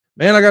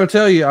Man, I got to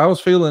tell you, I was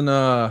feeling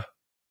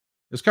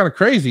it's kind of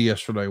crazy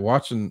yesterday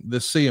watching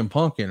this CM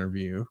Punk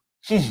interview.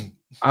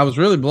 I was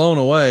really blown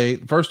away.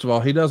 First of all,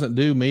 he doesn't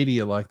do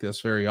media like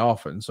this very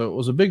often, so it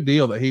was a big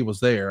deal that he was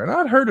there. And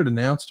I'd heard it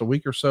announced a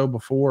week or so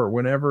before or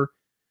whenever,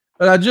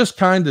 but I just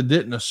kind of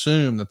didn't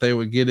assume that they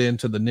would get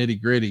into the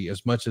nitty gritty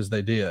as much as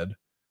they did.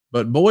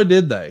 But boy,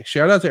 did they.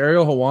 Shout out to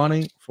Ariel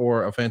Helwani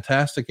for a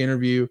fantastic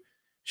interview.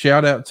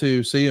 Shout out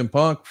to CM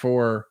Punk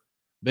for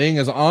being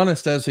as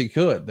honest as he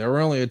could. There were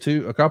only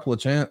a couple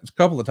of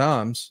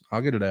times,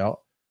 I'll get it out,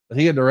 that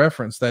he had to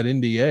reference that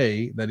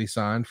NDA that he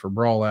signed for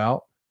Brawl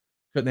Out.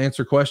 Couldn't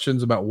answer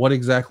questions about what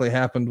exactly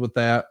happened with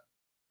that,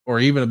 or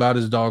even about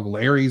his dog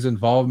Larry's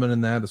involvement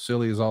in that, as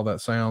silly as all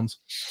that sounds.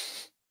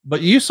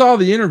 But you saw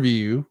the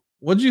interview.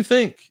 What did you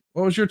think?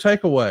 What was your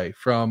takeaway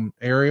from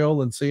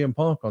Ariel and CM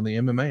Punk on the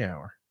MMA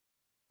Hour?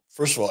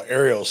 First of all,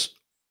 Ariel's,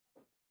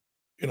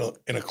 in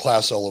a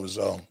class all of his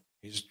own.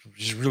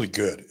 He's really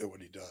good at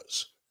what he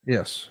does.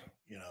 Yes.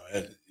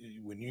 And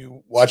when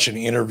you watch an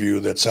interview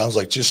that sounds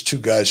like just two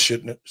guys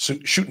shooting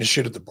the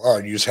shit at the bar,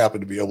 and you just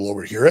happen to be able to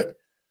overhear it,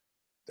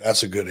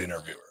 that's a good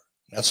interviewer.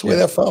 That's the way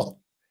that felt.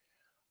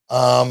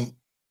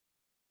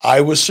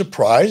 I was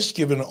surprised,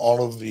 given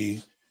all of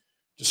the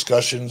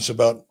discussions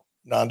about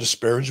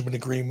non-disparagement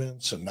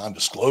agreements and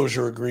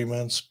non-disclosure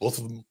agreements. Both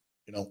of them,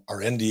 are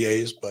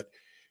NDAs, but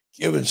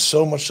given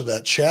so much of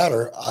that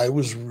chatter, I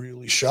was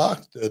really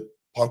shocked that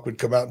Punk would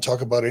come out and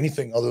talk about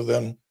anything other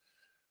than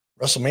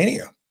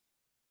WrestleMania.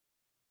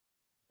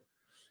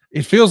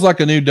 It feels like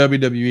a new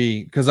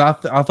WWE, because I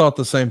thought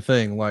the same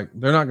thing. Like,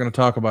 they're not going to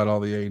talk about all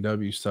the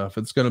AEW stuff.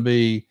 It's going to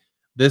be,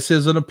 this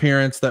is an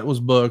appearance that was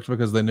booked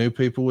because they knew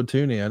people would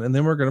tune in, and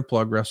then we're going to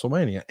plug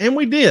WrestleMania. And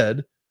we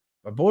did,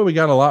 but boy, we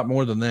got a lot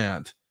more than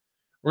that.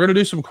 We're going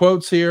to do some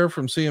quotes here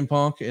from CM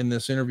Punk in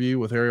this interview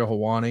with Ariel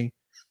Helwani.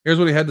 Here's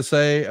what he had to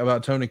say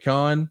about Tony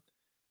Khan.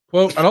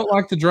 Quote, "I don't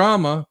like the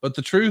drama, but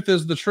the truth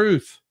is the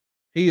truth.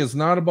 He is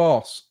not a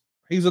boss.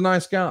 He's a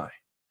nice guy.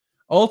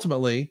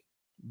 Ultimately,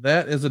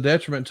 that is a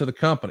detriment to the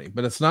company,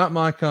 but it's not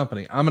my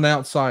company. I'm an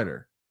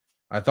outsider.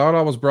 I thought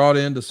I was brought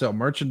in to sell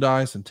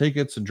merchandise and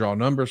tickets and draw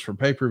numbers for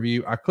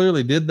pay-per-view. I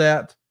clearly did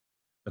that,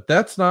 but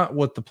that's not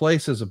what the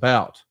place is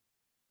about.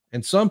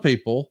 And some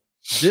people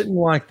didn't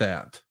like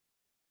that."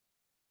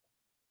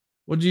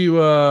 What do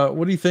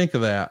you think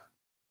of that?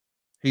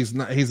 He's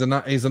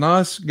a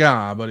nice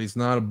guy, but he's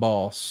not a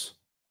boss.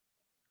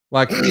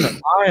 Like,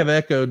 I have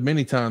echoed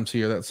many times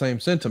here that same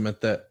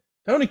sentiment that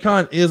Tony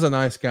Khan is a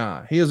nice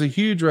guy. He is a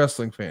huge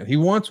wrestling fan. He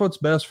wants what's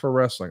best for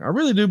wrestling. I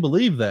really do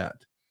believe that.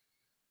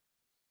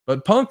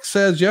 But Punk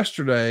says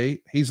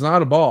yesterday he's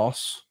not a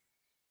boss.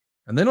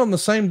 And then on the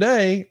same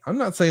day, I'm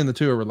not saying the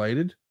two are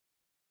related,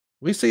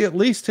 we see at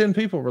least 10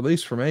 people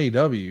released from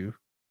AEW.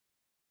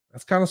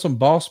 That's kind of some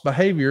boss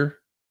behavior.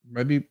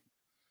 Maybe,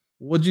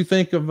 what'd you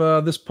think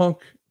of this Punk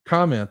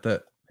comment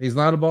that he's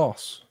not a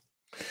boss?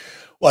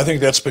 Well, I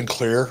think that's been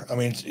clear. I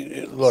mean,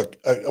 look,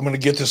 I'm going to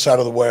get this out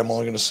of the way. I'm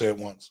only going to say it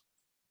once,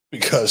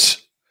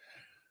 because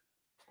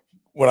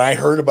when I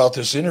heard about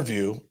this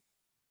interview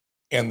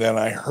and then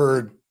I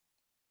heard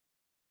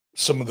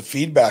some of the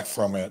feedback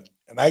from it,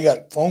 and I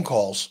got phone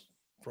calls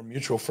from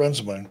mutual friends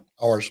of mine,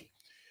 ours,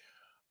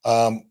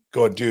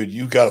 going, dude,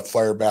 you got to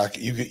fire back.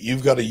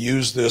 You've got to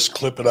use this,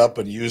 clip it up,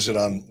 and use it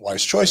on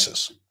Wise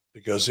Choices,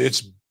 because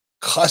it's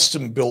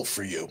custom built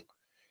for you.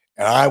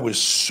 And I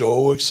was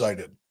so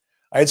excited.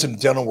 I had some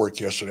dental work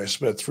yesterday. I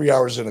spent 3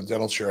 hours in a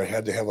dental chair. I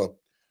had to have a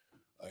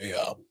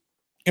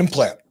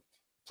implant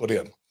put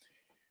in.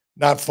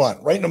 Not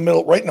fun. Right in the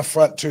middle, right in the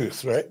front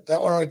tooth, right?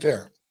 That one right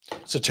there.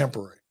 It's a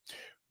temporary.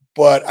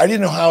 But I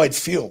didn't know how I'd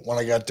feel when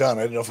I got done.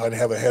 I didn't know if I'd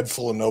have a head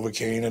full of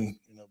Novocaine and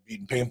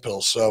beating pain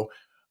pills. So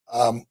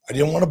I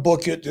didn't want to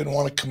book it, didn't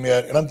want to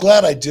commit. And I'm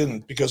glad I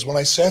didn't, because when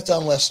I sat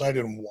down last night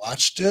and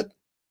watched it,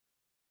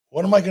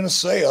 what am I going to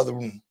say other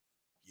than,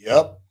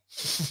 yep.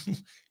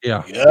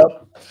 Yeah.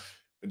 Yep.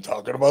 Been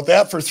talking about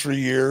that for 3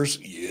 years.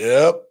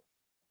 Yep.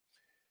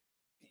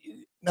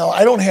 Now,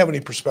 I don't have any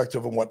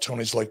perspective on what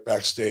Tony's like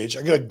backstage.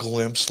 I got a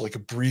glimpse, like a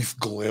brief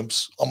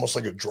glimpse, almost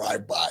like a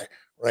drive-by,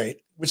 right?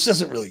 Which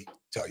doesn't really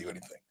tell you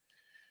anything.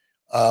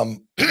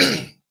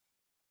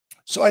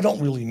 So I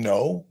don't really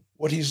know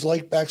what he's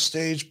like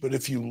backstage, but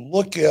if you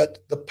look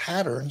at the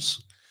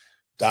patterns, ...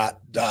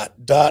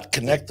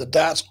 connect the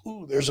dots.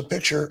 Ooh, there's a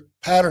picture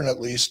pattern, at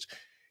least,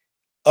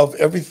 of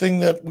everything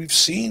that we've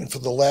seen for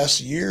the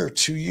last year,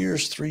 2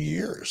 years, 3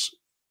 years,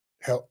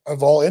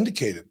 have all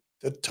indicated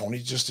that Tony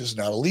just is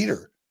not a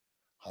leader.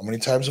 How many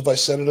times have I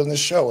said it on this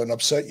show and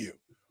upset you,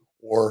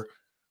 or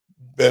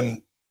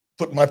been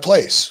put in my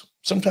place?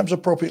 Sometimes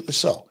appropriately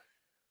so.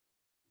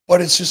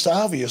 But it's just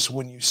obvious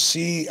when you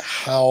see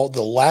how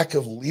the lack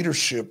of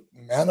leadership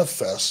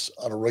manifests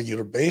on a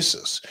regular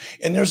basis.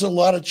 And there's a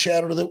lot of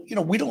chatter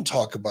that, we don't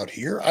talk about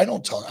here. I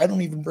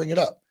don't even bring it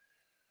up,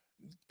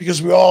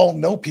 because we all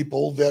know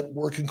people that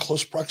work in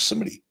close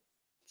proximity,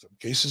 some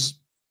cases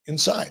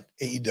inside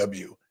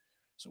AEW.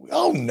 So we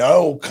all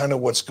know kind of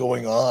what's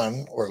going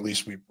on, or at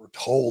least we were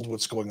told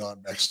what's going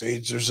on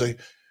backstage. There's a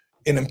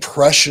an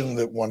impression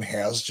that one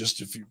has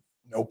just if you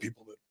know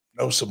people that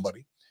know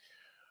somebody.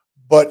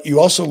 But you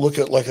also look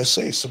at, like I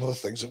say, some of the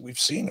things that we've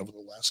seen over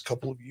the last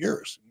couple of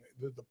years.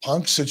 The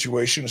Punk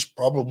situation is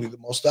probably the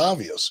most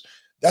obvious.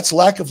 That's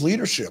lack of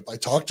leadership. I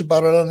talked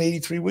about it on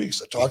 83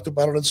 Weeks. I talked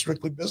about it on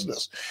Strictly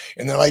Business.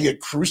 And then I get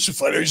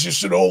crucified. He's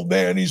just an old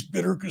man. He's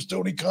bitter because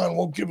Tony Khan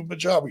won't give him a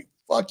job. Are you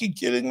fucking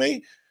kidding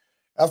me?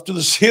 After the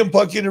CM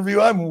Punk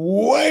interview, I'm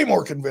way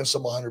more convinced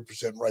I'm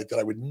 100% right, that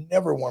I would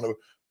never want to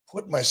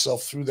put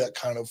myself through that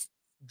kind of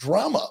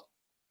drama.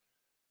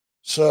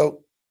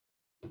 So,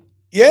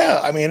 yeah,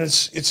 I mean,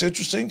 it's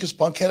interesting because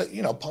Punk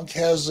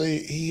has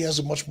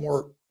a much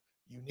more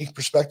unique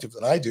perspective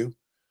than I do.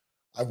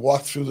 I've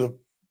walked through the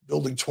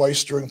building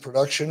twice during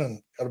production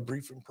and got a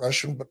brief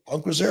impression, but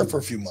Punk was there for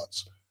a few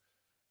months.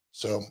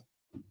 So,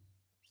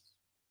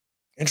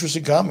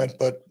 interesting comment,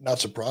 but not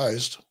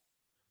surprised.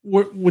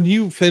 When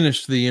you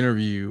finished the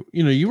interview,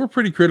 you were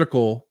pretty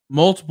critical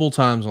multiple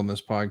times on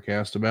this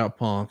podcast about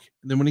Punk.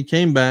 And then when he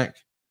came back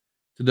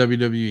to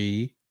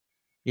WWE,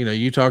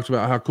 you talked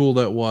about how cool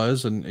that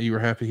was and you were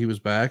happy he was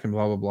back and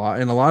blah, blah, blah.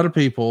 And a lot of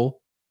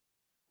people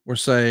were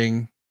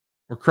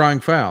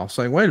crying foul,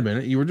 saying, wait a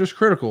minute, you were just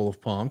critical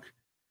of Punk.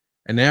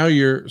 And now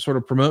you're sort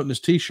of promoting his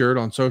t-shirt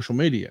on social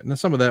media. And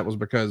some of that was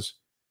because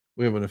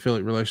we have an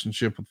affiliate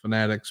relationship with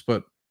Fanatics.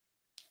 But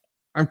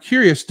I'm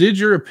curious, did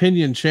your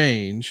opinion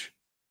change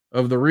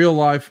of the real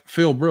life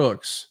Phil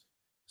Brooks,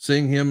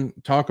 seeing him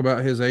talk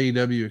about his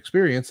AEW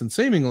experience, and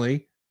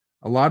seemingly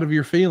a lot of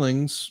your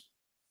feelings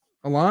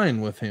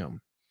align with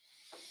him?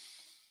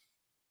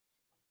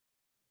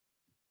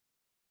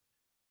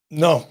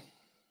 No.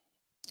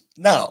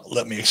 Now,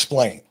 let me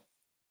explain.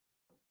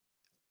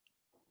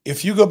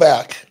 If you go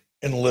back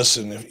and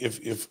listen,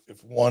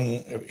 if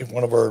one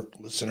of our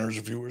listeners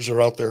or viewers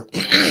are out there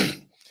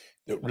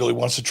that really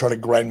wants to try to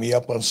grind me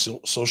up on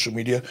social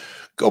media,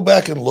 go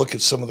back and look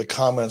at some of the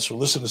comments or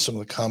listen to some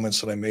of the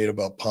comments that I made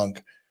about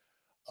Punk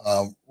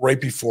right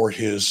before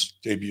his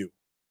debut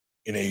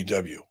in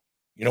AEW.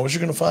 You know what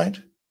you're going to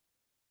find?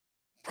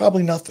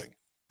 Probably nothing,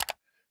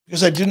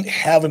 because I didn't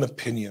have an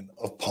opinion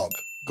of Punk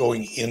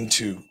going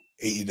into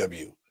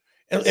AEW,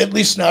 at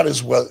least not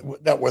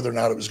whether or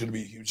not it was going to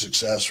be a huge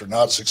success or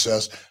not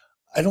success.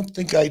 I don't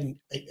think I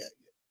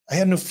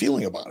had no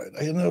feeling about it.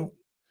 I had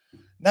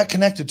not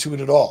connected to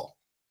it at all,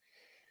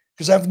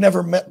 because I've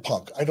never met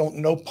Punk. I don't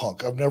know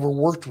Punk. I've never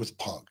worked with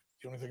Punk.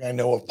 The only thing I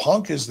know of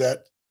Punk is that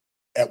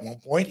at one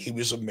point he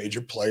was a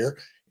major player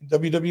in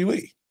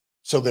WWE.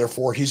 So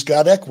therefore he's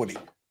got equity.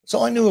 That's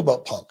all I knew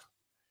about Punk.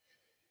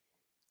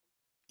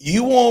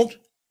 You won't,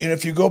 and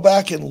if you go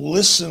back and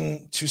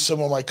listen to some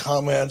of my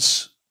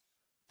comments,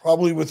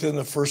 probably within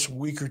the first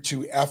week or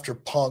two after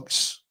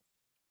Punk's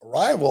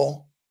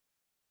arrival,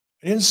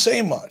 I didn't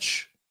say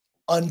much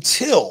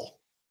until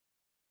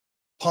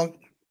Punk,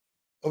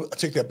 I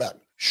take that back,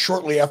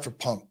 shortly after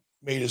Punk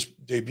made his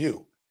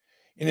debut.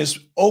 In his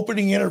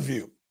opening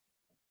interview,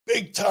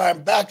 big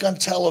time, back on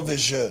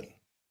television,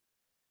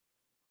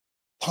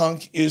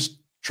 Punk is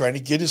trying to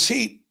get his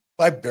heat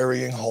by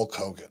burying Hulk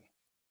Hogan,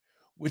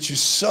 which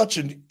is such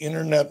an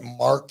internet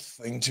marked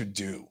thing to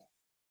do.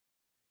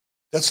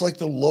 That's like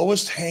the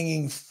lowest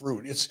hanging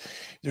fruit.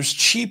 There's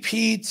cheap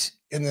heat,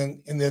 and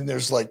then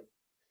there's like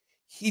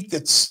heat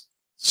that's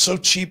so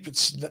cheap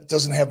it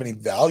doesn't have any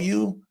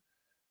value.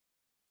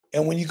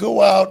 And when you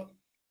go out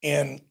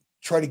and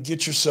try to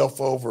get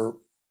yourself over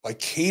by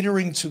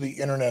catering to the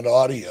internet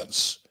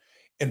audience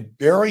and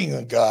burying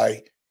a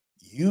guy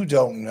you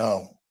don't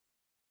know,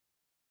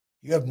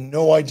 you have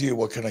no idea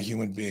what kind of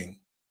human being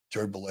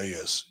Terry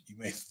Bollea is. You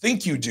may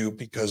think you do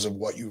because of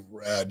what you've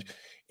read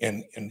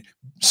and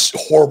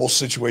horrible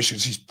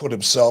situations he's put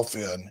himself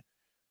in,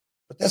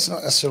 but that's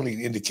not necessarily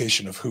an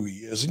indication of who he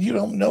is, and you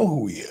don't know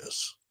who he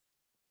is.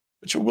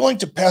 But you're willing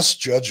to pass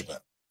judgment.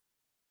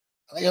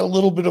 I got a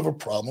little bit of a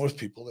problem with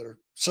people that are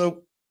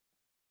so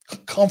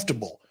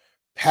comfortable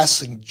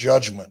passing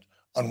judgment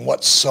on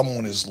what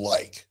someone is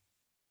like.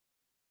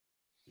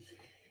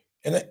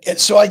 And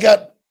so I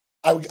got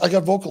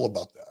vocal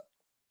about that.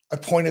 I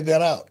pointed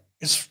that out.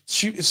 It's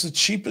cheap. It's the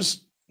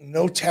cheapest,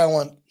 no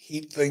talent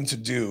heat thing to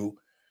do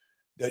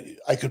that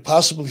I could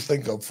possibly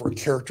think of for a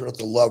character at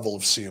the level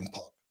of CM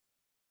Punk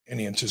and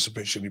the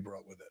anticipation he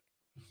brought with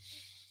it.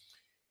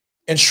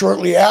 And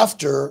shortly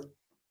after,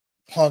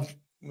 Punk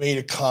made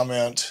a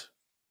comment,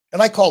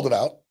 and I called it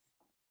out.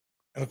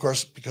 And of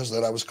course, because of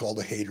that, I was called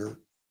a hater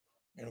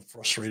and a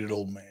frustrated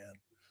old man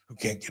who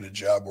can't get a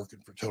job working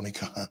for Tony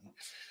Khan.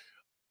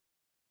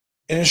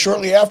 And then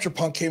shortly after,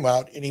 Punk came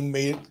out and he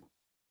made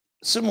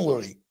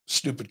similarly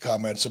stupid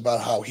comments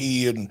about how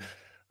he and,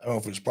 I don't know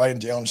if it was Brian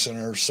Downson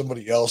or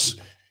somebody else,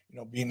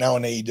 being now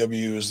in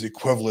AEW is the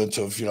equivalent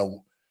of,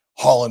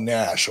 Hall and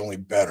Nash, only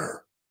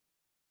better.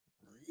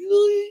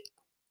 Really?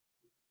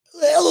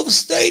 The hell of a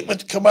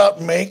statement to come out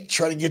and make,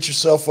 try to get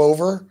yourself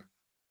over.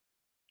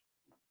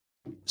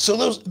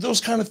 So those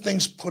kind of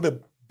things put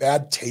a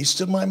bad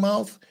taste in my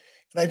mouth.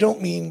 And I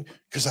don't mean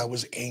because I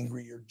was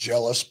angry or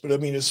jealous, but I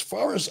mean, as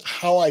far as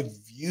how I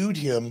viewed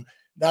him,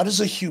 not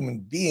as a human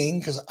being,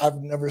 because I've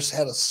never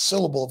had a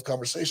syllable of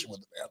conversation with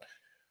the man,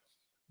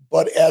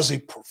 but as a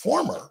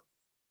performer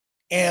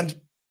and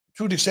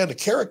to an extent a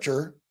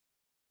character,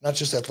 not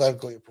just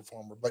athletically a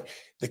performer, but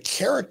the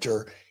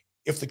character.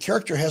 If the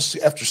character has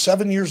to, after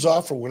 7 years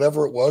off or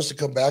whatever it was, to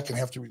come back and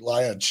have to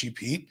rely on cheap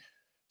heat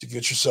to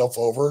get yourself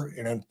over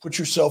and then put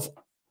yourself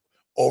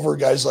over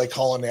guys like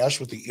Hall and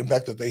Nash with the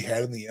impact that they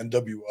had in the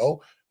NWO,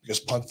 because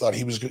Punk thought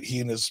he was good, he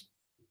and his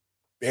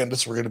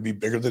bandits were going to be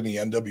bigger than the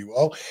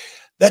NWO.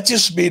 That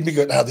just made me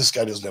go, now this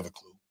guy doesn't have a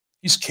clue.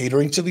 He's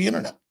catering to the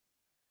internet.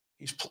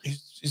 He's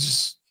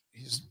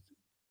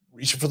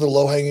reaching for the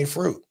low-hanging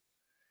fruit.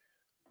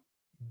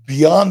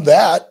 Beyond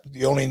that,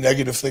 the only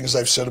negative things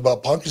I've said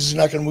about Punk is he's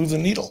not going to move the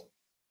needle.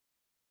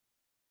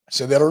 I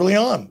said that early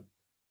on,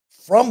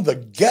 from the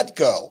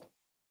get-go.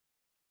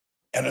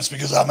 And it's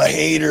because I'm a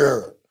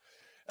hater,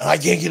 and I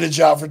can't get a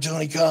job for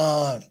Tony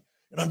Khan,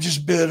 and I'm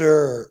just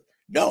bitter.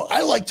 No,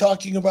 I like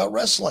talking about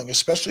wrestling,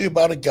 especially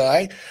about a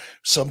guy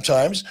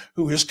sometimes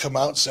who has come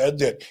out and said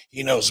that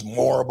he knows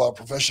more about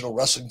professional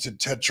wrestling than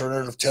Ted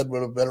Turner. If Ted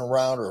would have been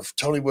around, or if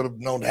Tony would have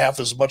known half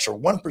as much or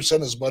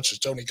 1% as much as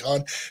Tony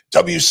Khan,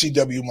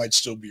 WCW might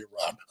still be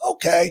around.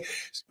 Okay,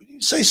 when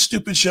you say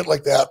stupid shit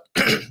like that,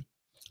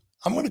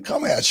 I'm going to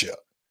come at you.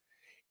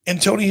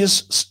 And Tony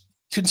has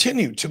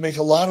continued to make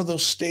a lot of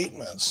those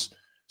statements,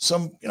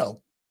 some,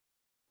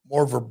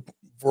 more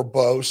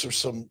verbose or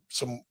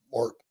some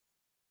more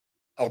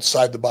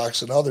outside the box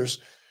than others.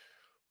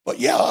 But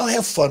yeah, I'll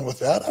have fun with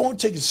that. I won't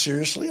take it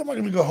seriously. I'm not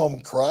going to go home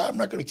and cry. I'm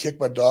not going to kick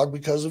my dog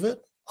because of it.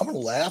 I'm going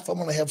to laugh. I'm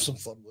going to have some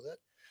fun with it.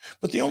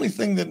 But the only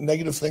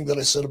negative thing that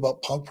I said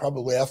about Punk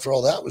probably after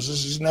all that was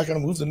he's not going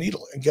to move the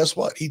needle. And guess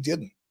what? He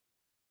didn't.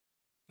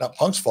 Not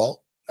Punk's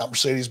fault, not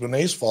Mercedes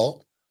Moné's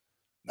fault,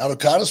 not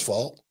Okada's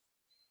fault,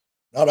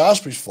 not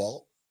Ospreay's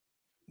fault,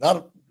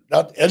 not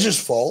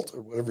Edge's fault,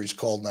 or whatever he's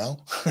called now.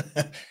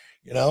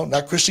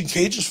 Not Christian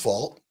Cage's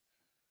fault.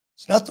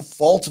 It's not the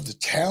fault of the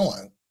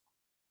talent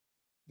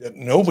that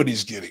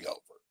nobody's getting over.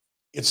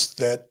 It's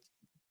that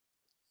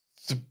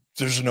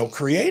there's no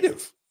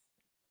creative.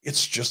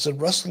 It's just a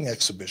wrestling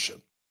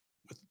exhibition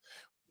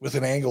with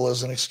an angle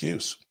as an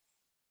excuse.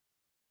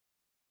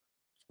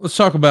 Let's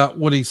talk about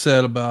what he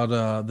said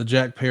about the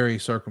Jack Perry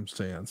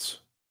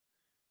circumstance.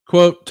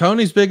 Quote,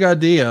 Tony's big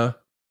idea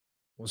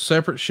was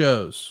separate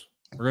shows.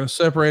 We're going to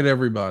separate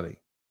everybody.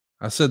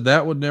 I said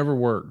that would never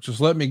work.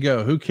 Just let me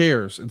go. Who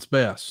cares? It's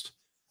best.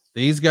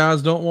 These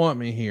guys don't want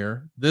me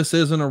here. This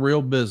isn't a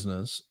real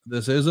business.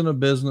 This isn't a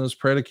business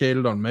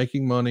predicated on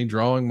making money,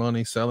 drawing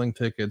money, selling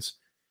tickets.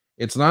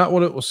 It's not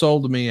what it was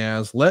sold to me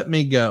as. Let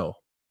me go.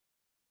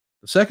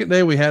 The second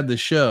day we had this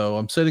show,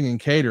 I'm sitting in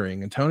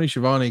catering, and Tony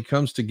Schiavone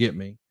comes to get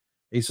me.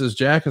 He says,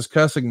 Jack is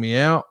cussing me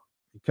out.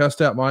 He cussed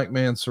out Mike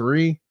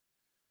Mansouri.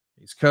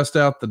 He's cussed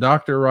out the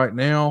doctor right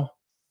now.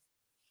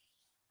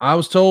 I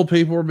was told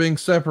people were being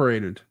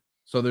separated,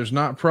 so there's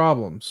not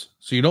problems.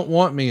 So you don't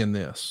want me in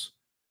this.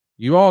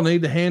 You all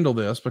need to handle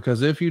this,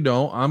 because if you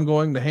don't, I'm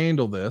going to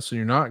handle this, and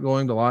you're not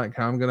going to like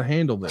how I'm going to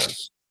handle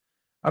this.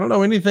 I don't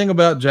know anything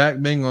about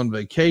Jack being on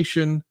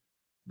vacation.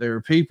 There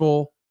are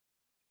people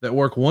that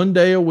work 1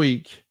 day a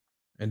week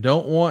and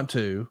don't want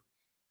to,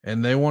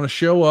 and they want to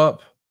show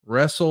up,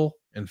 wrestle,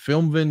 and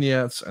film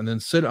vignettes, and then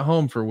sit at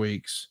home for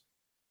weeks.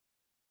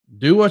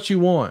 Do what you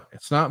want.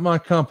 It's not my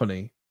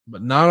company,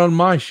 but not on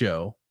my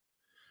show.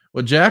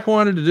 What Jack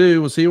wanted to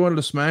do was he wanted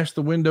to smash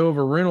the window of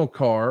a rental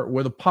car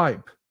with a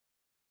pipe.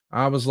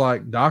 I was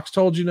like, Doc's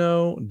told you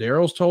no,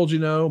 Daryl's told you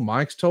no,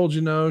 Mike's told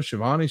you no,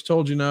 Shivani's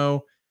told you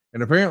no,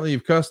 and apparently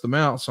you've cussed them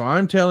out. So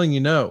I'm telling you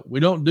no, we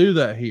don't do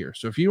that here.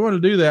 So if you want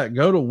to do that,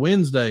 go to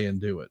Wednesday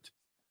and do it.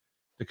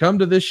 To come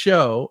to this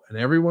show and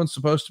everyone's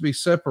supposed to be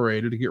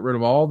separated to get rid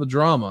of all the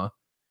drama,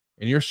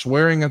 and you're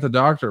swearing at the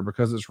doctor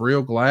because it's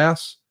real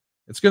glass,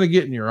 it's going to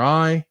get in your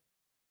eye.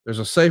 There's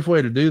a safe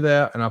way to do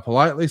that. And I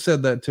politely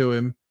said that to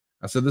him.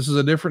 I said, this is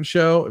a different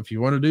show. If you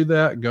want to do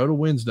that, go to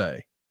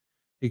Wednesday.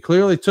 He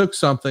clearly took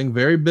something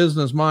very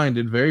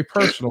business-minded, very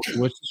personal,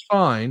 which is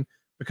fine,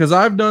 because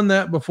I've done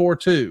that before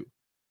too.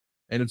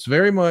 And it's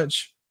very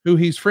much who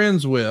he's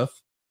friends with,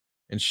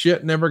 and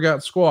shit never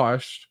got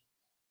squashed.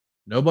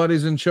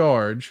 Nobody's in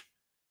charge,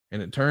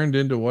 and it turned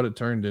into what it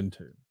turned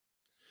into.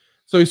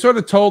 So he sort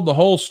of told the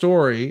whole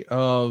story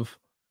of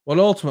what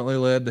ultimately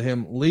led to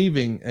him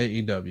leaving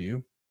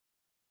AEW.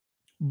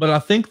 But I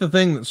think the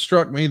thing that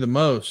struck me the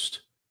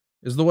most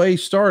is the way he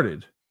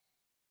started.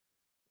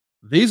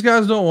 These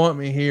guys don't want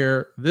me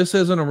here. This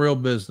isn't a real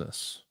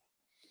business.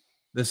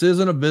 This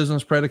isn't a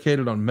business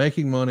predicated on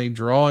making money,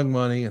 drawing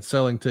money, and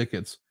selling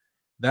tickets.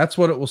 That's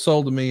what it was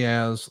sold to me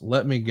as.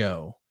 Let me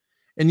go.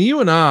 And you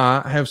and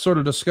I have sort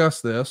of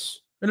discussed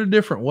this in a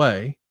different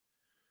way,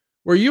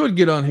 where you would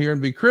get on here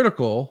and be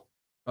critical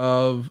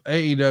of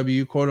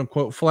AEW, quote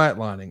unquote,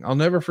 flatlining. I'll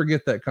never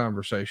forget that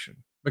conversation,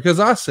 because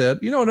I said,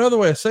 another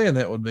way of saying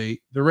that would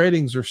be the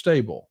ratings are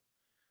stable.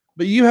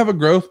 But you have a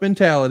growth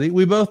mentality.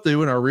 We both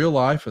do in our real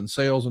life and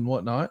sales and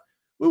whatnot.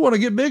 We want to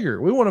get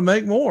bigger. We want to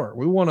make more.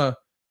 We want to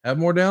have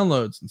more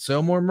downloads and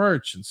sell more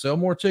merch and sell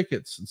more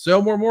tickets and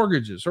sell more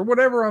mortgages or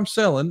whatever I'm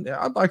selling.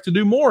 I'd like to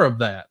do more of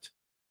that.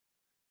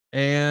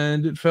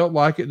 And it felt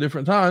like at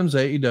different times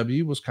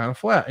AEW was kind of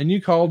flat, and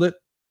you called it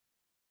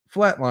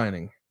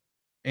flatlining.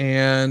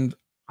 And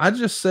I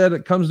just said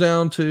it comes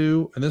down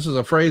to, and this is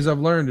a phrase I've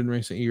learned in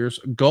recent years,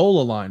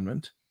 goal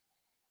alignment.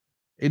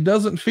 It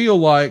doesn't feel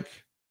like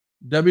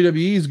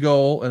WWE's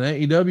goal and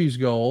AEW's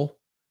goal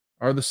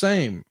are the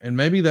same. And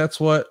maybe that's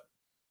what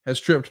has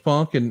tripped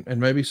Punk and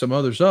maybe some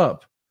others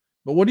up.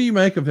 But what do you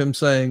make of him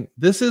saying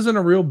this isn't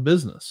a real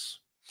business?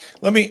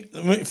 Let me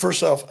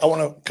first off, I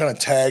want to kind of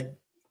tag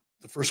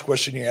the first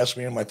question you asked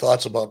me and my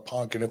thoughts about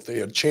Punk and if they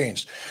had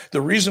changed.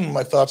 The reason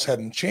my thoughts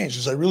hadn't changed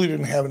is I really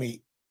didn't have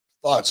any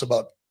thoughts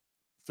about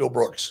Phil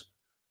Brooks.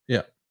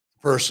 Yeah.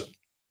 Person.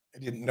 I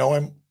didn't know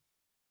him,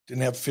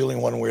 didn't have a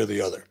feeling one way or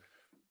the other.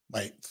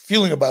 My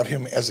feeling about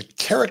him as a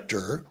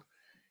character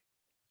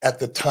at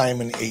the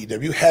time in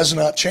AEW has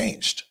not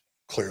changed,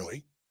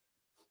 clearly.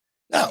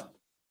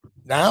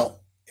 Now,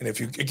 and if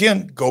you,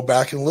 again, go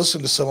back and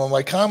listen to some of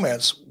my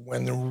comments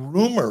when the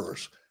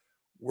rumors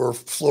were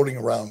floating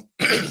around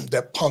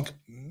that Punk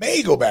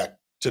may go back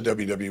to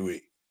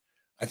WWE,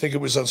 I think it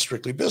was on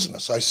Strictly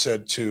Business. I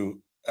said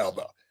to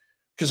Alba,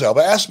 because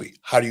Alba asked me,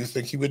 how do you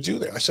think he would do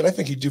there? I said, I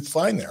think he'd do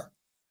fine there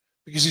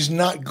because he's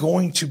not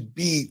going to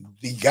be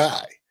the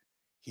guy.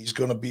 He's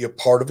going to be a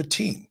part of a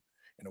team,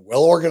 and a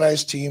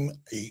well-organized team,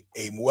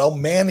 a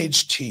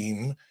well-managed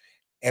team,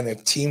 and a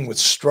team with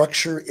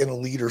structure and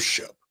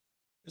leadership.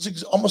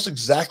 It's almost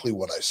exactly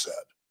what I said.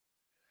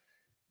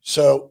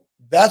 So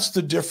that's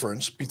the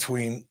difference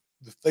between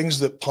the things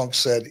that Punk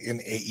said in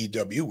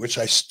AEW, which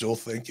I still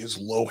think is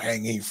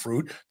low-hanging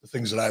fruit, the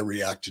things that I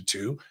reacted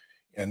to,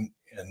 and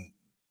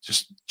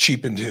just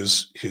cheapened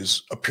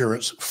his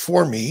appearance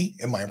for me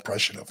and my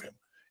impression of him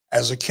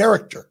as a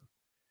character.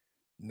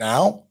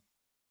 Now,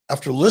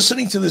 after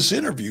listening to this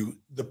interview,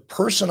 the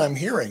person I'm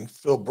hearing,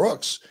 Phil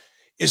Brooks,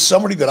 is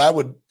somebody that I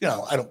would,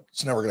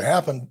 it's never going to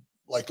happen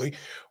likely,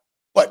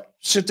 but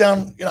sit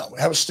down,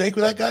 have a steak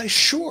with that guy?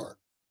 Sure.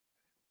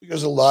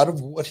 Because a lot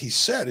of what he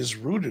said is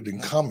rooted in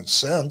common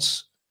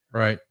sense.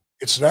 Right.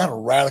 It's not a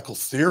radical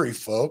theory,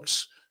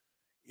 folks.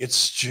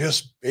 It's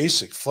just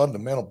basic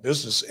fundamental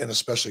business, and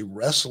especially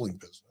wrestling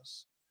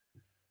business.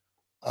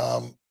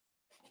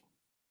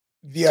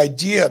 The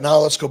idea, now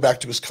let's go back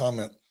to his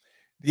comment.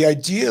 The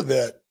idea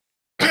that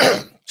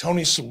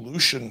Tony's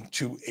solution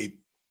to a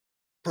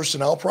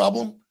personnel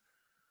problem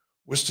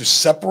was to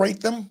separate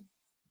them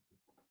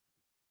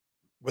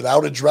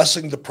without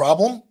addressing the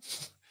problem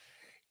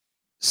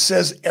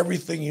says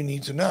everything you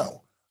need to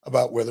know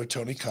about whether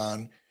Tony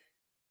Khan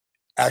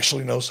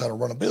actually knows how to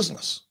run a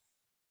business.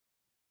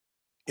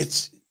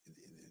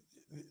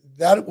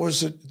 That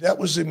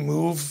was a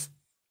move.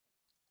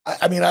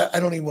 I mean, I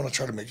don't even want to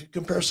try to make a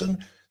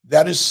comparison.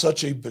 That is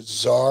such a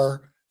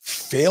bizarre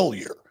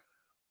failure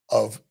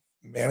of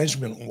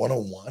management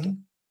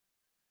 101,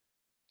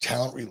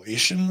 talent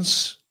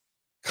relations,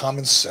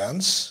 common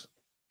sense.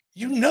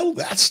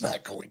 That's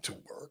not going to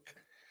work.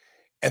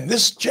 And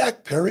this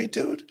Jack Perry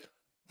dude,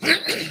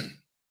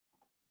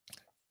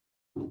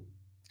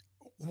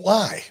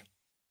 why?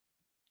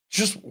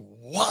 Just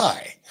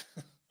why?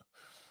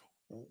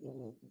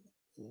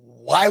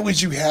 Why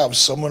would you have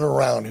someone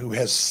around who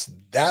has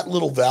that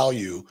little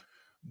value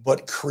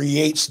but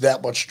creates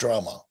that much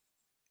drama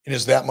and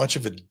is that much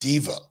of a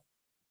diva?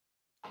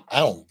 I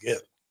don't get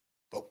it.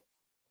 But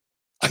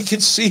I can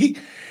see,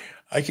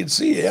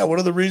 yeah, one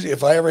of the reasons,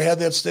 if I ever had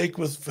that steak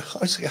with,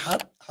 I say,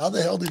 how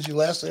the hell did you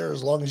last there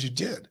as long as you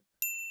did?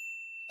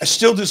 I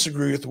still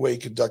disagree with the way he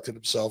conducted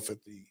himself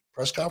at the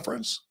press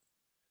conference.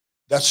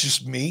 That's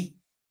just me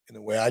and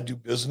the way I do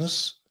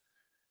business.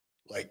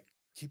 Like,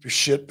 keep your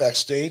shit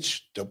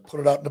backstage. Don't put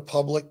it out in the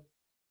public.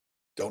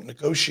 Don't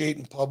negotiate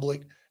in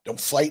public. Don't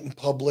fight in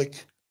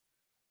public.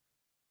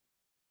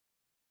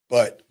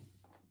 But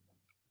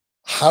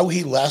how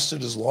he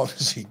lasted as long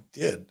as he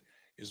did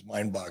is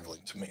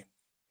mind-boggling to me.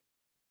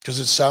 Because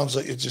it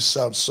just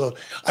sounds so,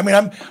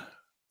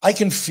 I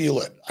can feel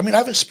it.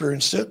 I've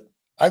experienced it.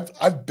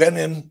 I've been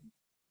in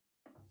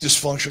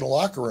dysfunctional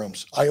locker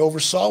rooms. I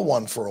oversaw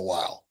one for a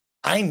while.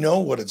 I know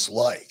what it's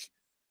like.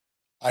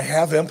 I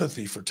have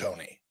empathy for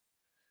Tony,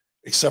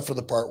 except for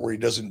the part where he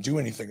doesn't do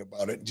anything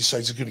about it and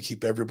decides he's going to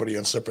keep everybody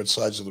on separate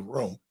sides of the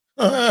room.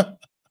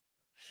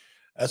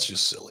 That's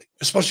just silly,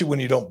 especially when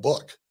you don't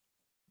book,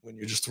 when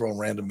you're just throwing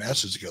random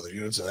matches together.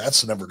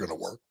 That's never going to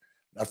work,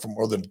 not for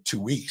more than 2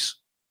 weeks.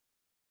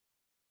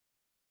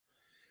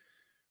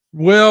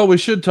 Well, we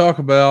should talk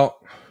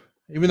about,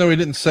 even though he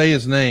didn't say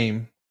his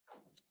name,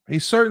 he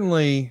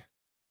certainly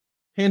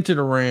hinted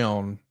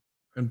around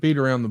and beat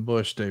around the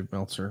bush, Dave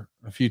Meltzer,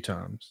 a few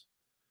times.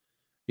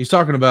 He's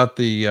talking about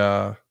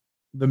the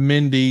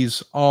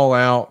Mindy's All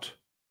Out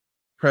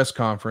press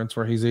conference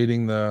where he's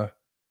eating the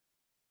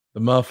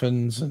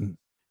muffins and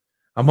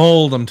I'm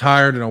old, I'm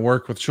tired, and I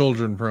work with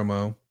children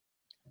promo.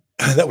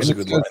 That was a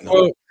good line.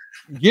 Quote,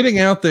 getting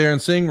out there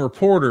and seeing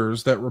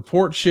reporters that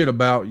report shit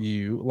about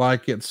you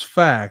like it's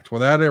fact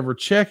without ever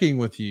checking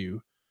with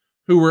you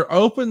who were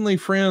openly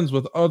friends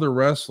with other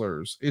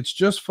wrestlers. It's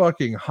just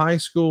fucking high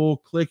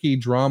school cliquey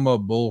drama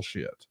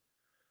bullshit.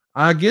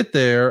 I get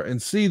there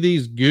and see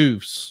these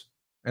goofs,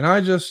 and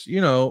I just,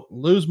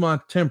 lose my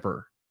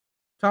temper.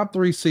 Top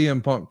 3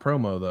 CM Punk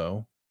promo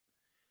though.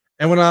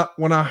 And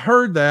when I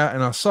heard that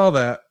and I saw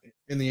that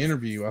in the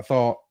interview, I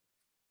thought,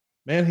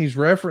 man, he's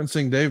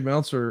referencing Dave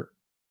Meltzer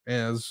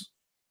and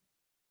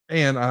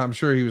I'm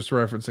sure he was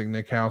referencing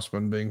Nick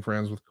Hausman being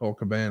friends with Colt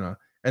Cabana.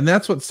 And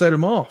that's what set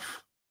him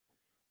off.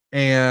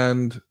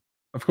 And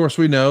of course,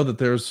 we know that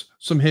there's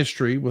some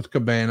history with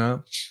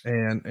Cabana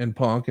and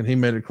Punk, and he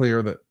made it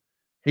clear that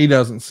he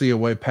doesn't see a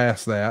way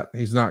past that.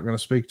 He's not going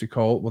to speak to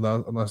Colt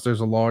unless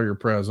there's a lawyer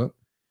present.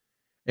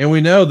 And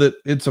we know that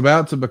it's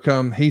about to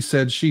become he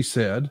said, she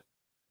said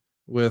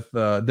with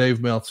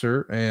Dave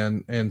Meltzer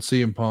and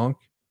CM Punk.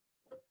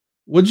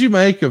 What'd you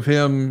make of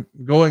him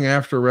going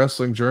after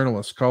wrestling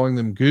journalists, calling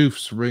them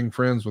goofs for being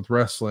friends with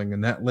wrestling?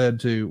 And that led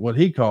to what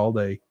he called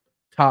a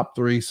top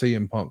 3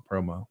 CM Punk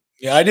promo.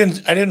 Yeah, I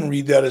didn't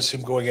read that as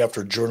him going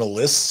after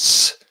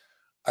journalists.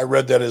 I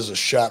read that as a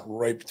shot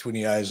right between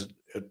the eyes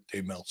at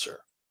Dave Meltzer.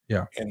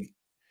 Yeah. And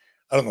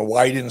I don't know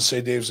why he didn't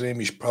say Dave's name.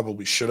 He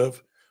probably should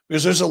have,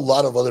 because there's a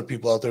lot of other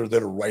people out there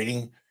that are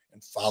writing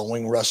and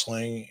following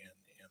wrestling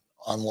and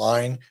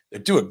online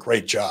that do a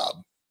great job.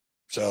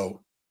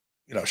 So,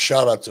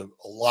 shout out to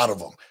a lot of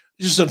them.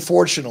 Just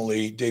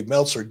unfortunately, Dave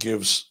Meltzer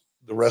gives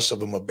the rest of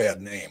them a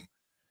bad name.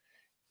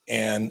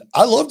 And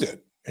I loved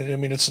it. And I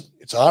mean,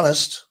 it's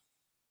honest.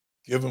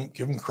 Give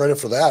him credit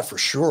for that, for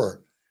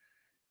sure.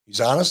 He's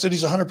honest and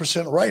he's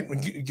 100% right.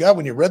 When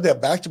you read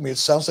that back to me, it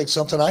sounds like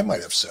something I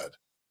might have said,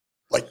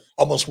 like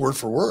almost word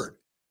for word.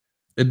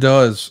 It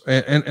does.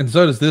 And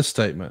so does this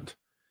statement.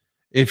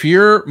 If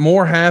you're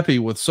more happy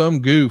with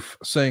some goof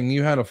saying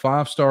you had a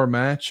 5-star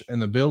match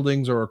and the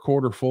buildings are a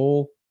quarter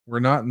full, we're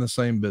not in the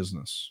same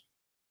business.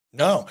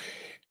 No.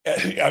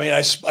 I mean,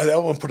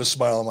 that one put a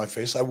smile on my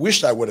face. I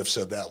wished I would have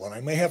said that one.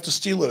 I may have to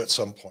steal it at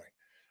some point.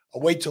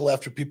 I'll wait till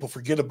after people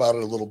forget about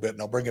it a little bit and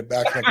I'll bring it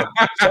back. And it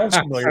sounds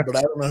familiar, but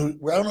I don't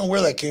know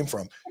where that came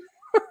from.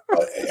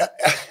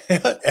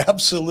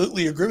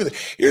 Absolutely agree with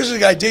it. Here's a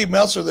guy, Dave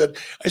Meltzer, that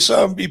I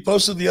saw him be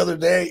posted the other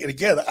day. And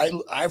again,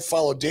 I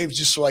follow Dave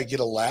just so I get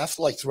a laugh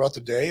like throughout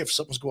the day. If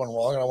something's going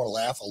wrong and I want to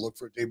laugh, I'll look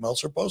for a Dave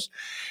Meltzer post.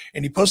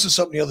 And he posted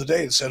something the other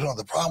day and said,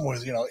 the problem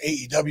with,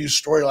 AEW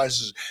storylines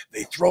is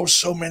they throw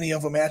so many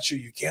of them at you,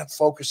 you can't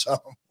focus on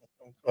them.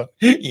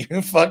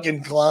 You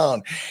fucking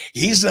clown.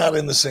 He's not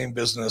in the same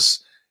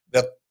business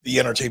that the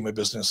entertainment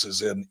business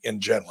is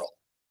in general.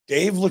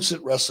 Dave looks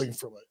at wrestling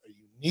from a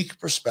unique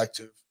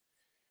perspective.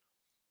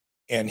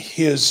 And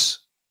his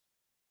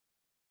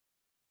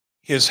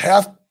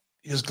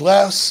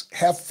glass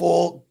half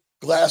full,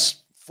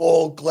 glass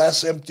full,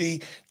 glass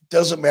empty,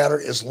 doesn't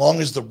matter as long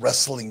as the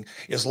wrestling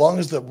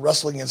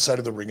inside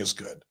of the ring is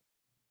good.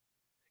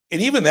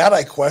 And even that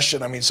I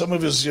question. I mean, some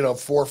of his, 4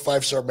 or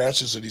 5-star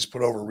matches that he's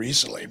put over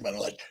recently, I'm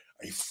like,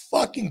 are you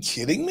fucking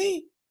kidding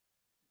me?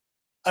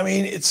 I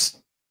mean,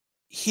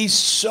 he's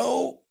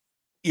so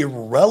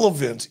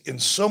irrelevant in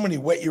so many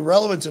ways,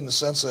 irrelevant in the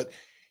sense that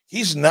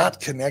he's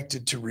not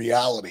connected to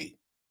reality.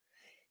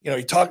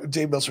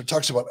 Dave Meltzer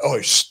talks about,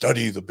 I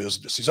study the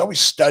business. He's always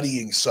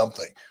studying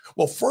something.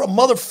 Well, for a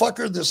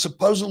motherfucker that's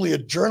supposedly a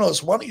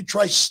journalist, why don't you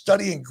try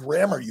studying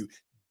grammar, you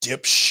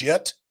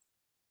dipshit?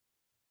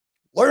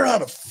 Learn how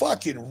to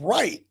fucking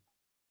write.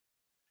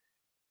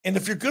 And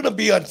if you're going to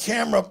be on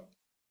camera,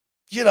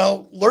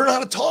 learn how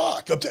to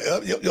talk. You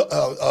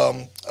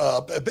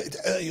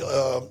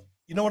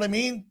know what I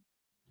mean?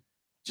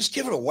 Just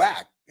give it a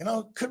whack.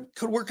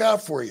 Could work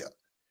out for you.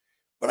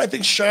 But I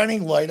think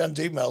shining light on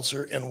Dave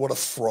Meltzer and what a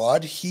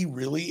fraud he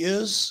really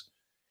is,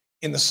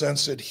 in the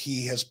sense that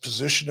he has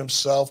positioned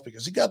himself,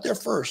 because he got there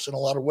first in a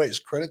lot of ways.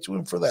 Credit to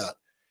him for that.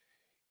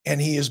 And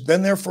he has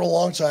been there for a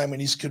long time, and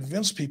he's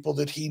convinced people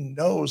that he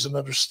knows and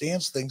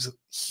understands things that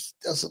he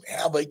doesn't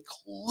have a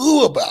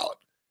clue about.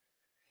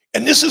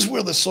 And this is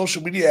where the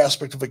social media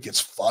aspect of it gets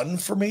fun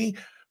for me,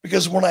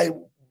 because when I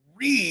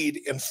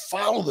read and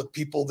follow the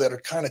people that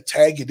are kind of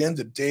tagging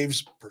into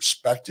Dave's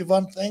perspective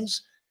on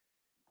things,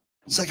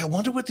 it's like, I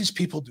wonder what these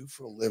people do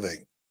for a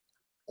living,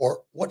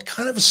 or what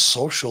kind of a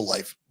social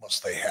life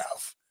must they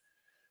have?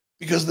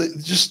 Because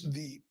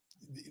the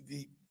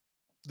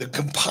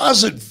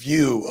composite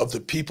view of the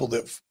people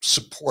that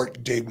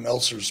support Dave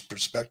Meltzer's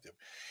perspective,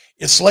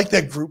 it's like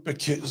that group of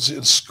kids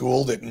in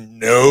school that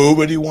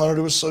nobody wanted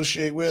to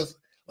associate with,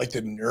 like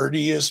the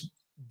nerdiest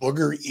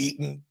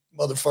booger-eating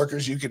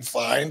motherfuckers you can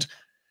find,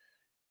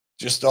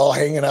 just all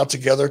hanging out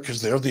together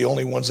because they're the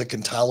only ones that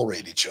can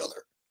tolerate each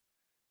other.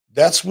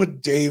 That's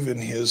what Dave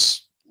and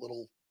his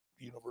little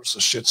universe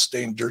of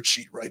shit-stained dirt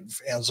sheet writing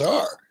fans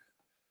are.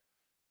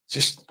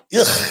 Just,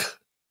 ugh.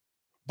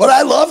 But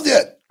I loved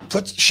it.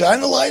 Shine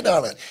the light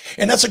on it.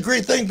 And that's a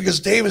great thing, because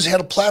Dave has had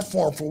a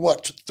platform for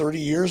 30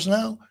 years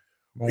now?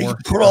 He can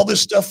put all this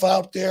stuff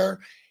out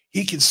there.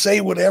 He can say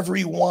whatever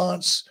he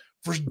wants.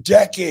 For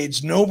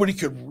decades, nobody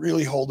could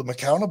really hold him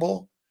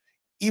accountable.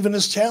 Even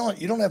his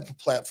talent. You don't have a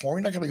platform.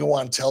 You're not going to go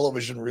on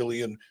television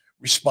really and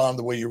respond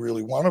the way you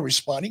really want to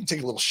respond. You can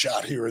take a little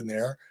shot here and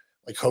there,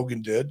 like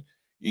Hogan did.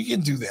 You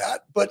can do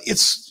that, but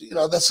it's,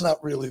 that's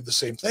not really the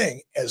same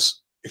thing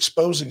as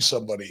exposing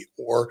somebody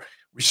or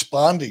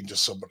responding to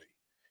somebody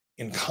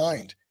in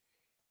kind.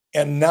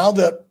 And now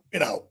that,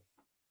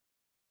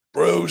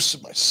 Bruce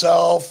and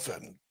myself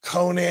and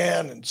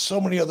Conan and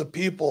so many other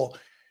people,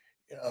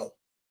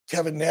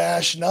 Kevin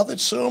Nash, now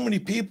that so many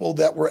people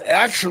that were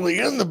actually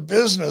in the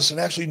business and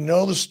actually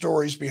know the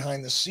stories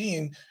behind the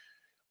scene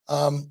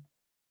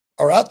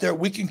are out there,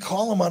 we can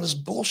call them on his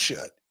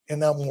bullshit. And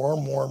now more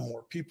and more and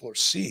more people are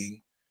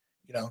seeing,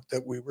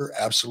 that we were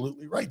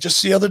absolutely right.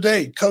 Just the other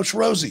day, Coach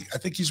Rosie, I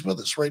think he's with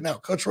us right now.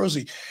 Coach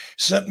Rosie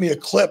sent me a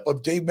clip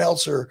of Dave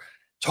Meltzer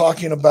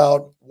talking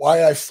about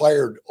why I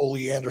fired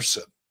Ole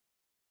Anderson.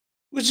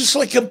 It was just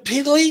like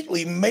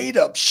completely made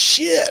up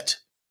shit.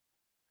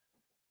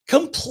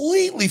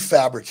 Completely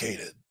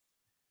fabricated.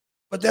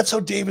 But that's how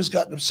Dave has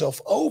gotten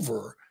himself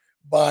over,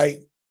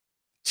 by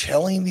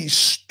telling these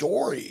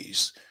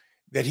stories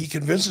that he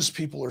convinces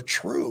people are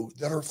true,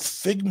 that are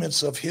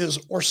figments of his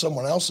or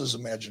someone else's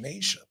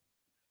imagination.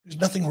 There's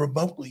nothing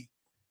remotely,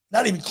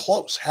 not even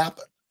close,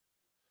 happened.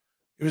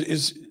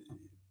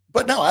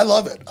 But no, I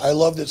love it. I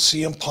love that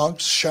CM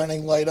Punk's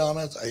shining light on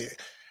it.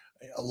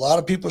 A lot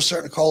of people are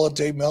starting to call it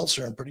Dave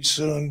Meltzer, and pretty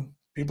soon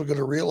people are going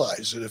to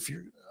realize that if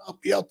I'll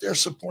be out there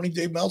supporting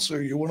Dave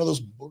Meltzer, you're one of those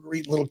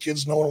booger-eating little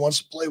kids no one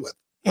wants to play with.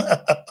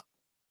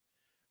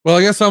 Well,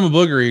 I guess I'm a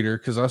booger eater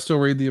because I still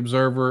read the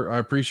Observer. I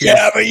appreciate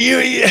Yeah, but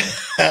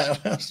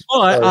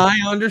But I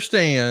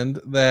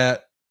understand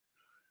that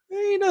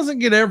he doesn't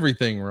get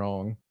everything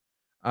wrong.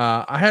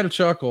 I had a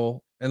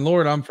chuckle, and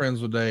Lord, I'm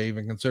friends with Dave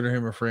and consider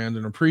him a friend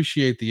and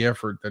appreciate the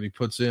effort that he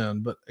puts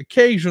in, but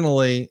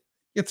occasionally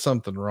gets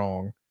something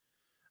wrong.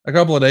 A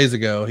couple of days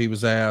ago, he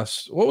was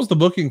asked, what was the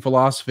booking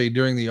philosophy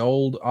during the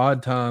old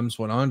odd times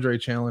when Andre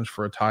challenged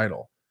for a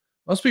title?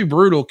 Must be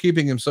brutal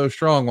keeping him so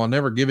strong while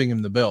never giving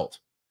him the belt.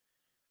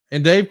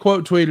 And Dave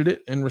quote tweeted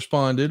it and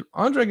responded,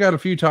 Andre got a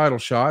few title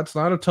shots,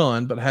 not a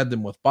ton, but had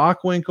them with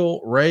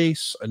Bockwinkel,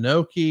 Race,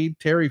 Inoki,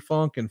 Terry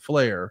Funk, and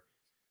Flair.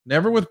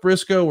 Never with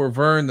Briscoe or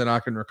Vern that I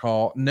can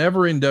recall.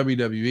 Never in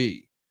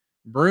WWE.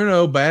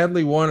 Bruno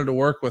badly wanted to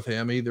work with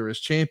him, either as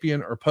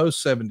champion or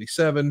post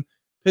 77.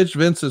 Pitched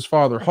Vince's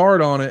father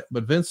hard on it,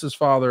 but Vince's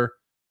father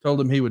told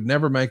him he would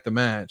never make the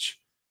match.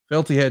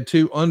 Felt he had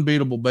two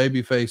unbeatable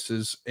baby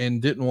faces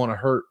and didn't want to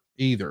hurt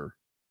either.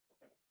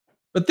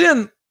 But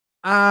then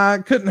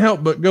I couldn't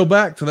help but go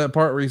back to that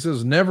part where he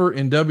says never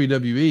in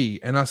WWE.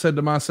 And I said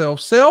to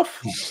myself,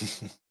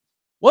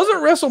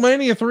 wasn't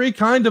WrestleMania 3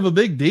 kind of a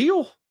big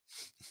deal?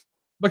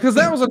 Because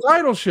that was a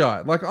title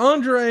shot. Like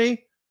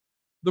Andre,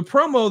 the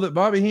promo that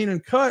Bobby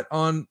Heenan cut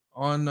on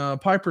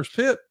Piper's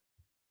Pit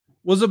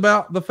was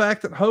about the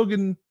fact that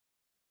Hogan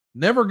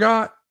never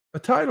got a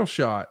title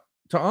shot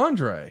to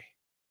Andre.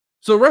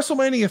 So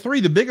WrestleMania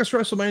 3, the biggest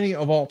WrestleMania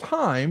of all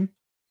time,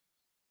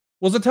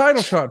 was a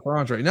title shot for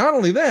Andre. Not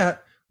only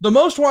that, the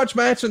most watched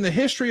match in the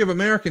history of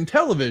American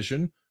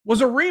television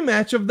was a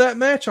rematch of that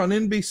match on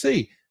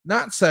NBC.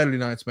 Not Saturday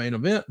night's main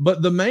event,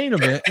 but the main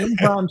event in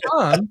prime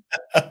time.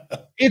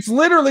 It's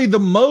literally the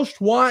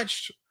most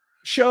watched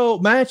show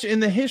match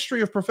in the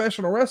history of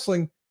professional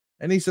wrestling.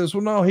 And he says,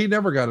 well, no, he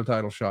never got a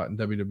title shot in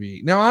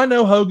WWE. Now, I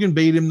know Hogan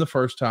beat him the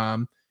first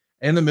time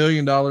and the $1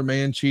 Million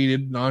Man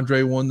cheated and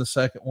Andre won the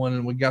second one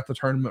and we got the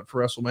tournament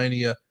for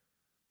WrestleMania.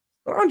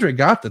 But Andre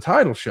got the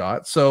title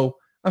shot. So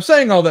I'm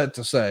saying all that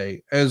to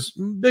say, as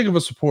big of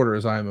a supporter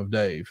as I am of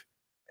Dave,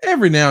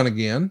 every now and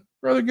again,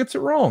 brother gets it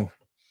wrong.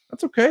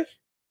 That's okay.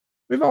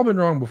 We've all been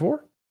wrong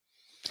before.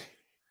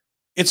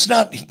 It's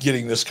not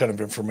getting this kind of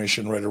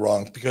information right or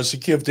wrong, because to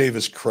give Dave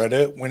his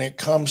credit, when it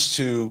comes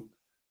to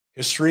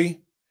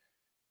history,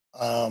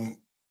 I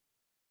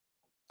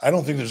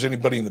don't think there's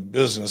anybody in the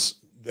business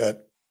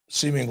that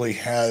seemingly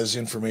has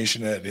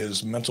information at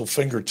his mental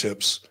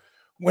fingertips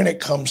when it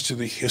comes to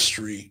the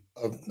history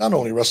of not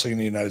only wrestling in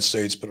the United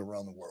States, but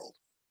around the world.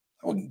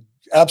 I would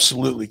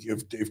absolutely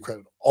give Dave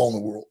credit, all in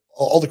the world,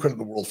 all the credit in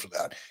the world for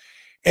that.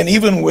 And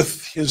even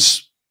with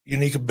his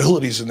unique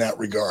abilities in that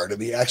regard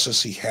and the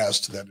access he has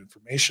to that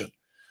information,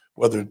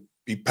 whether it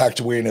be packed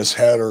away in his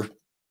head or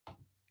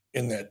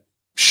in that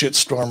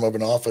shitstorm of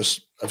an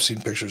office I've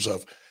seen pictures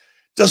of,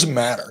 doesn't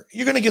matter.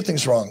 You're going to get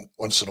things wrong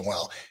once in a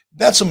while.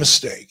 That's a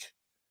mistake.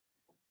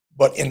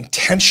 But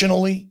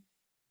intentionally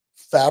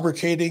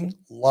fabricating,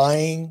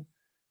 lying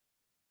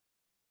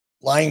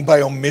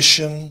by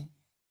omission,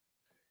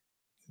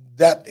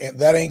 that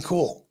ain't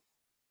cool.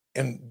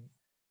 And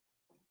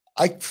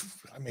I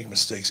make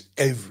mistakes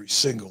every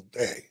single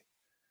day.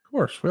 Of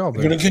course, we all do.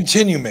 You're going to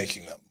continue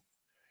making them,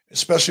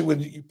 especially when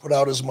you put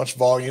out as much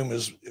volume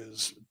as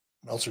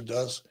Meltzer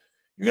does.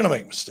 You're going to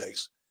make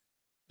mistakes.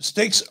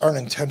 Mistakes aren't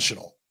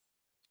intentional.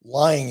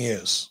 Lying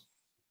is.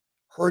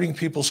 Hurting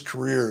people's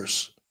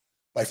careers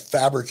by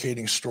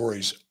fabricating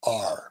stories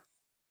are.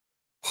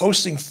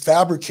 Posting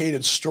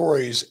fabricated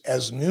stories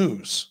as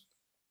news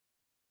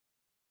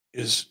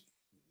is,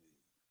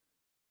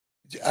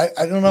 I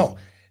don't know.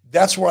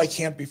 That's where I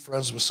can't be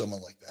friends with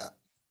someone like that.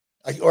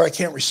 or I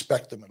can't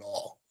respect them at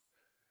all,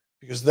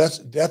 because that's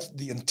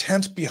the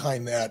intent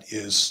behind that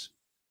is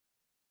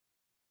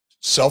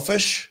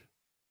selfish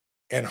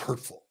and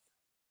hurtful,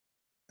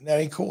 and that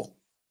ain't cool.